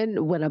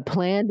gentlemen, when a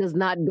plan is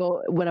not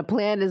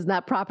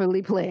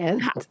properly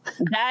planned.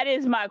 That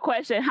is my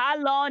question. How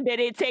long did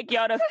it take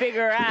y'all to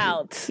figure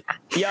out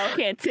y'all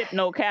can't tip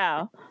no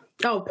cow?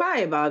 Oh,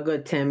 probably about a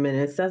good 10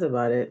 minutes. That's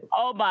about it.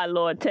 Oh, my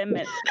Lord, 10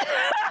 minutes.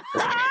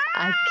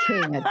 I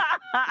can't.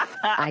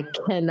 I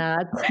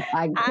cannot.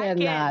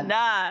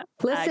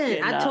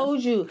 Listen, I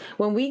told you,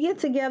 when we get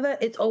together,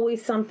 it's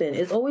always something.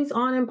 It's always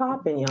on and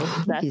popping, yo.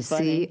 That's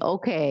funny. See?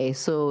 Okay,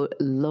 so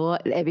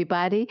Lord,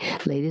 everybody,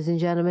 ladies and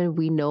gentlemen,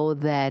 we know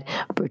that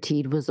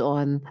Bertide was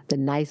on the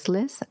nice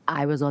list.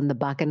 I was on the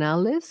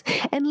Bacchanal list.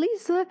 And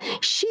Lisa,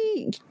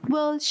 she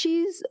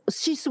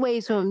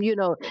sways from, made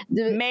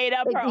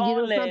up her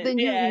own list.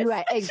 Yes.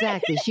 Right,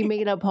 exactly. She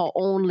made up her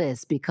own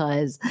list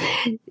because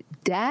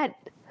that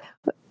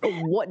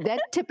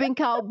tipping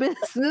cow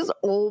business,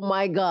 oh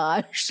my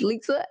gosh,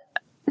 Lisa,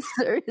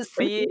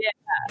 seriously.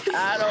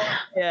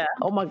 Yeah.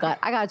 Oh my God,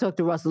 I gotta talk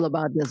to Russell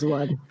about this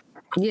one.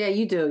 Yeah,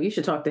 you do. You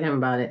should talk to him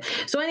about it.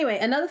 So anyway,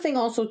 another thing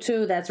also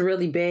too that's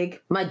really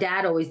big, my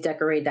dad always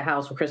decorated the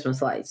house with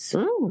Christmas lights.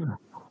 Ooh.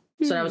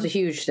 So that was a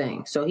huge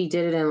thing. So he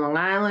did it in Long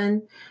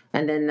Island,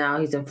 and then now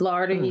he's in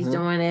Florida, he's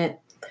doing it.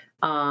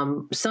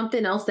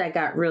 Something else that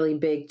got really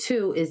big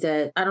too is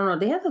that, I don't know,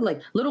 they have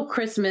like little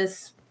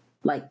Christmas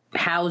like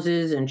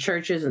houses and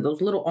churches and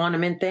those little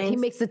ornament things. He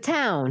makes a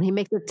town. He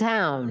makes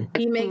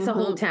a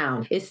whole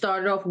town. It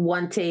started off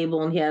one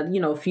table and he had,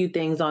 a few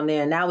things on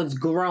there. Now it's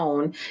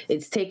grown.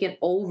 It's taken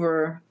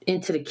over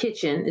into the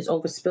kitchen. It's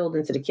overspilled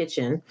into the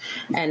kitchen.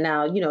 And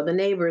now, the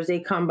neighbors, they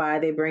come by,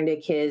 they bring their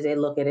kids, they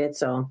look at it.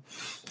 So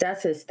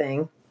that's his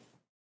thing.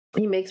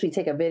 He makes me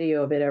take a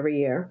video of it every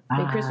year.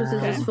 And Christmas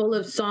is just full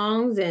of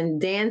songs and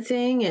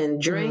dancing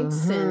and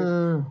drinks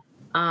and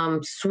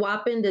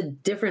swapping the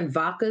different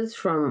vodkas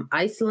from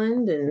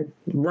Iceland and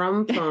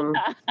rum from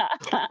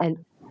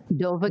and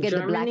don't forget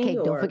Germany, the black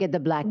cake. Don't forget the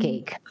black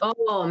cake.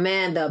 Oh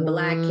man, the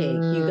black cake.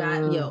 You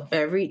got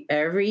every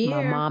year.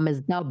 My mom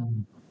is the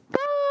bomb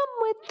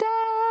with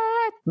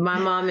that. My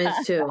mom is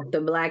too. The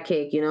black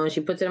cake, and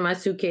she puts it in my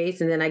suitcase,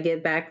 and then I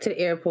get back to the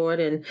airport,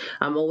 and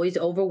I'm always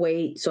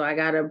overweight, so I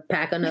gotta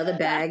pack another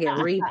bag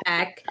and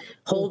repack,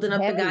 holding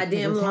up the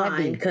goddamn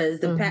line because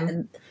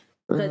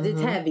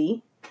it's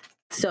heavy.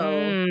 So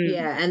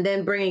yeah, and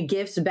then bringing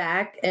gifts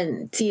back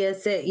and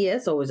TSA. Yeah,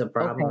 it's always a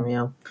problem,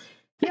 Yeah,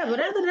 but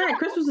other than that,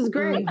 Christmas is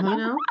great.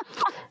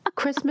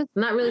 Christmas.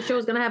 I'm not really sure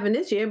what's gonna happen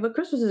this year, but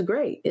Christmas is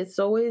great. It's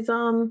always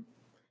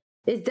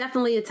it's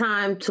definitely a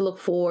time to look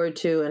forward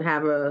to and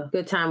have a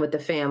good time with the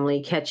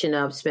family, catching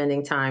up,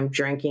 spending time,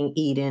 drinking,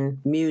 eating,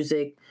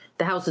 music.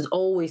 The house is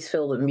always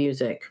filled with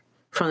music.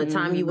 From the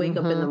time you wake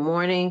up in the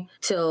morning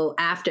till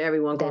after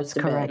everyone goes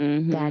to bed.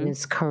 That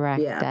is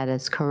correct. Yeah. That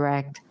is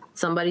correct.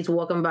 Somebody's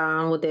walking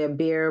around with their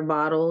beer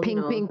bottle.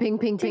 Ping, ping, ping,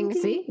 ping, ping.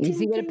 See? You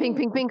see where the ping,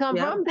 ping, ping come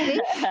from?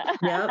 See?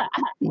 Yep.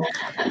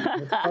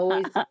 It's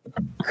always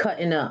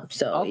cutting up.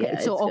 So,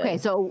 okay.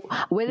 So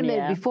wait a minute.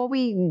 Yeah. Before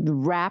we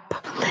wrap,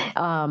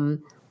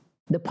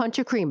 the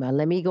puncher creamer.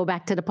 Let me go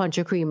back to the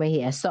puncher creamer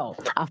here. So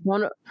I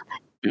found.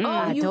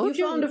 you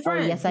phoned a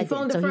friend. Oh, yes, I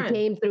did. So he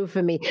came through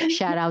for me.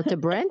 Shout out to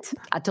Brent.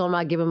 I told him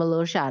I'd give him a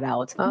little shout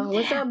out.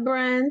 What's up,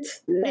 Brent?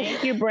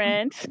 Thank you,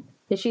 Brent.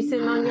 Is she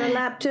sitting on your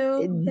lap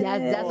too?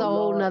 That's a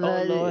whole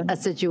nother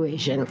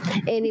situation.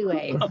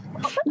 Anyway.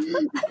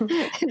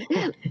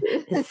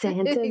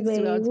 Santa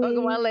baby. I'll talk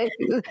about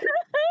later.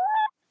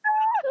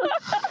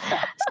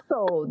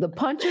 So the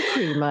puncher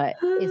creamer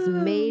is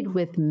made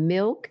with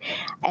milk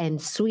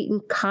and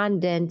sweetened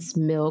condensed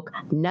milk,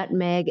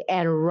 nutmeg,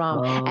 and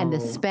rum. And the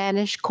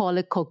Spanish call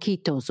it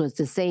coquito. So it's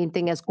the same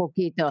thing as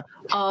coquito.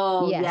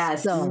 Oh,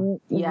 yes.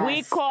 So, yes.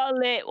 We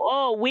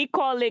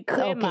call it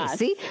cremas. Okay,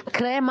 see?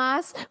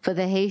 Cremas for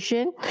the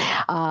Haitian,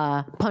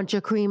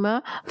 puncher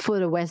creamer for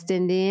the West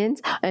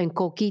Indians, and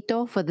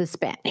coquito for the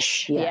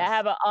Spanish. Yes.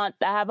 Yeah,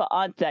 I have an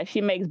aunt that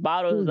she makes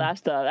bottles of that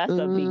stuff. That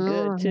stuff be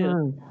good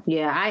too.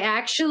 Yeah, I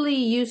actually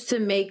used to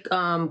make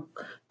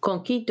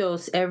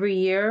conquitos every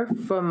year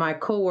for my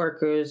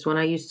coworkers when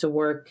I used to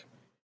work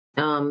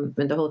in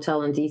the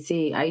hotel in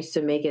DC. I used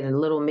to make it in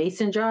little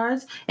mason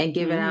jars and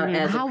give it out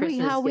as a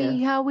Christmas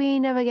gift. How we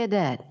never get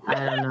that? I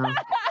don't know.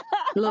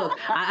 Look,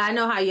 I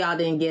know how y'all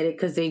didn't get it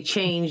because they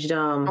changed,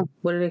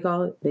 what do they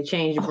call it? They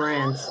changed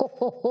brands.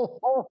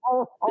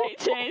 They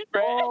changed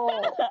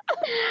brands.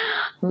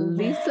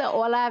 Lisa,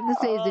 all I have to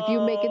say is if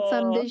you're making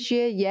some this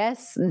year,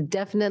 yes,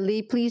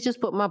 definitely. Please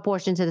just put my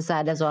portion to the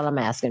side. That's all I'm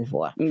asking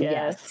for.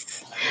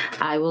 Yes.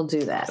 I will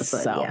do that.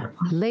 But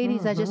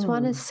ladies, I just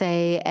want to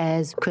say,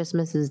 as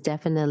Christmas is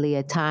definitely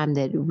a time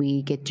that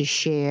we get to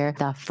share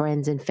with our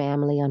friends and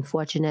family.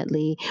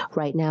 Unfortunately,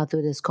 right now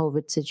through this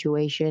COVID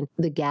situation,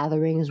 the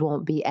gatherings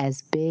won't be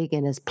as big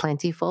and as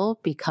plentiful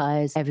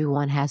because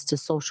everyone has to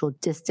social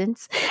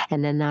distance.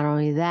 And then not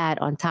only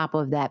that, on top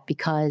of that,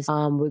 because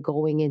we're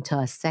going into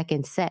a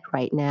second set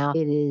right now,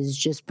 it is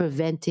just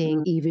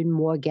preventing even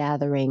more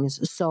gatherings.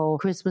 So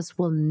Christmas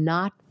will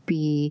not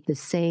be the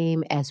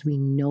same as we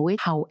know it.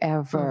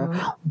 However,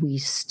 we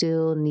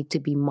still need to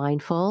be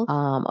mindful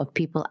of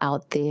people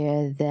out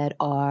there that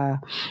are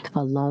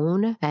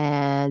alone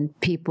and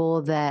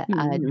people that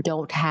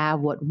don't have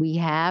what we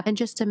have, and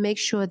just to make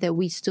sure that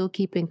we still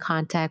keep in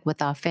contact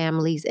with our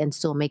families and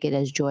still make it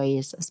as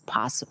joyous as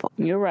possible.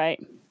 You're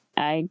right.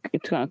 I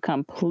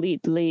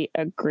completely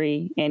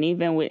agree. And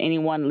even with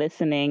anyone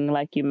listening,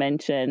 like you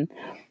mentioned,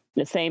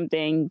 the same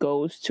thing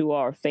goes to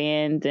our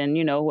fans and,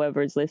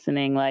 whoever's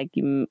listening, like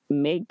you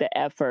make the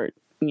effort,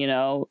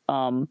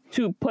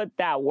 to put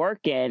that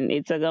work in.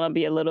 It's going to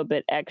be a little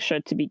bit extra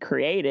to be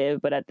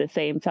creative, but at the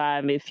same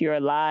time, if you're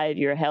alive,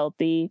 you're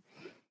healthy,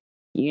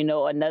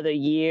 another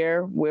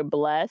year, we're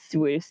blessed,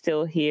 we're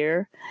still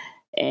here.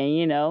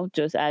 And,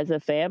 just as a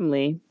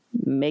family,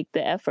 make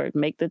the effort,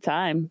 make the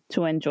time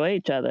to enjoy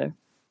each other.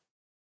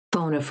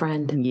 Phone a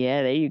friend.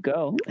 Yeah, there you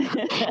go.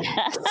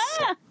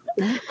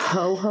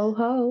 Ho, ho,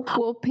 ho.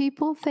 Well,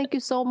 people, thank you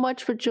so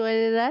much for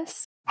joining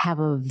us. Have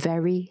a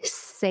very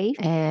safe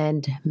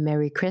and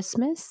Merry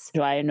Christmas.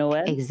 Joyeux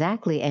Noël.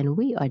 Exactly. And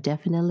we are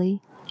definitely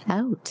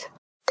out.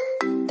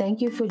 Thank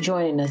you for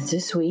joining us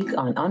this week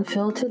on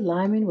Unfiltered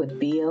Lyman with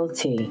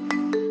BLT.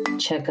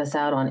 Check us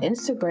out on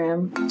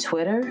Instagram,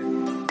 Twitter,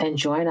 and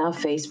join our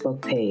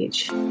Facebook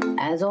page.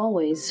 As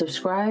always,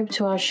 subscribe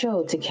to our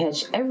show to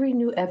catch every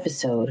new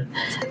episode.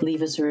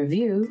 Leave us a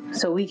review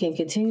so we can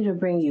continue to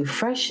bring you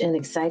fresh and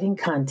exciting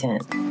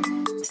content.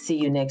 See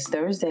you next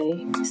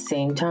Thursday,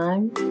 same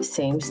time,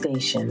 same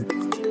station.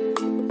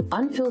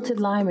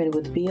 Unfiltered Lyman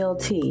with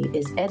BLT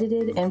is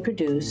edited and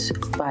produced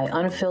by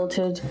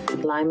Unfiltered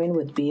Lyman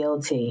with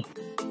BLT.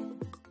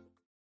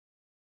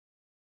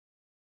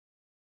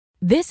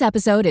 This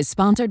episode is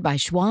sponsored by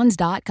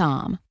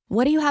Schwans.com.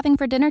 What are you having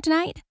for dinner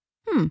tonight?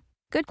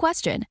 Good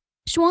question.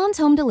 Schwans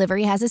Home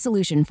Delivery has a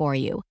solution for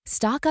you.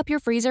 Stock up your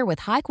freezer with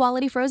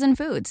high-quality frozen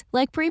foods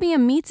like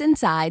premium meats and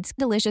sides,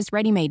 delicious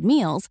ready-made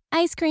meals,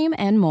 ice cream,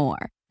 and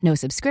more. No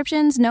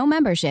subscriptions, no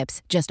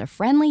memberships, just a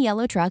friendly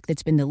yellow truck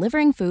that's been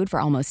delivering food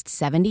for almost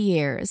 70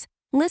 years.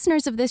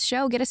 Listeners of this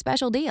show get a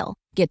special deal.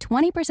 Get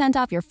 20%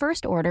 off your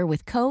first order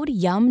with code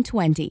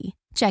YUM20.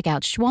 Check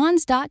out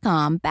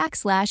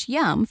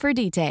schwans.com/yum for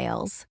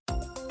details.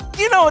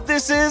 You know what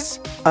this is?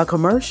 A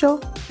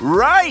commercial?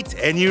 Right,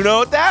 and you know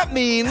what that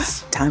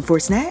means. Time for a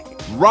snack?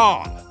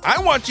 Wrong.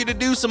 I want you to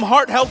do some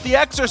heart-healthy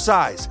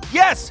exercise.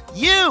 Yes,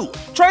 you!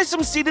 Try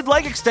some seated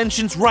leg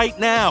extensions right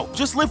now.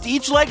 Just lift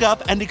each leg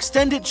up and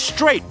extend it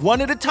straight,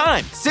 one at a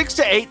time, 6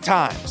 to 8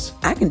 times.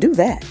 I can do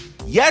that.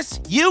 Yes,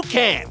 you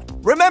can.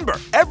 Remember,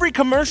 every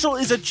commercial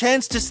is a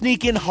chance to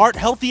sneak in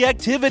heart-healthy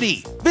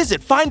activity. Visit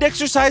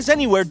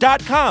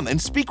findexerciseanywhere.com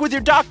and speak with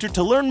your doctor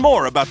to learn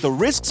more about the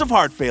risks of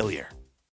heart failure.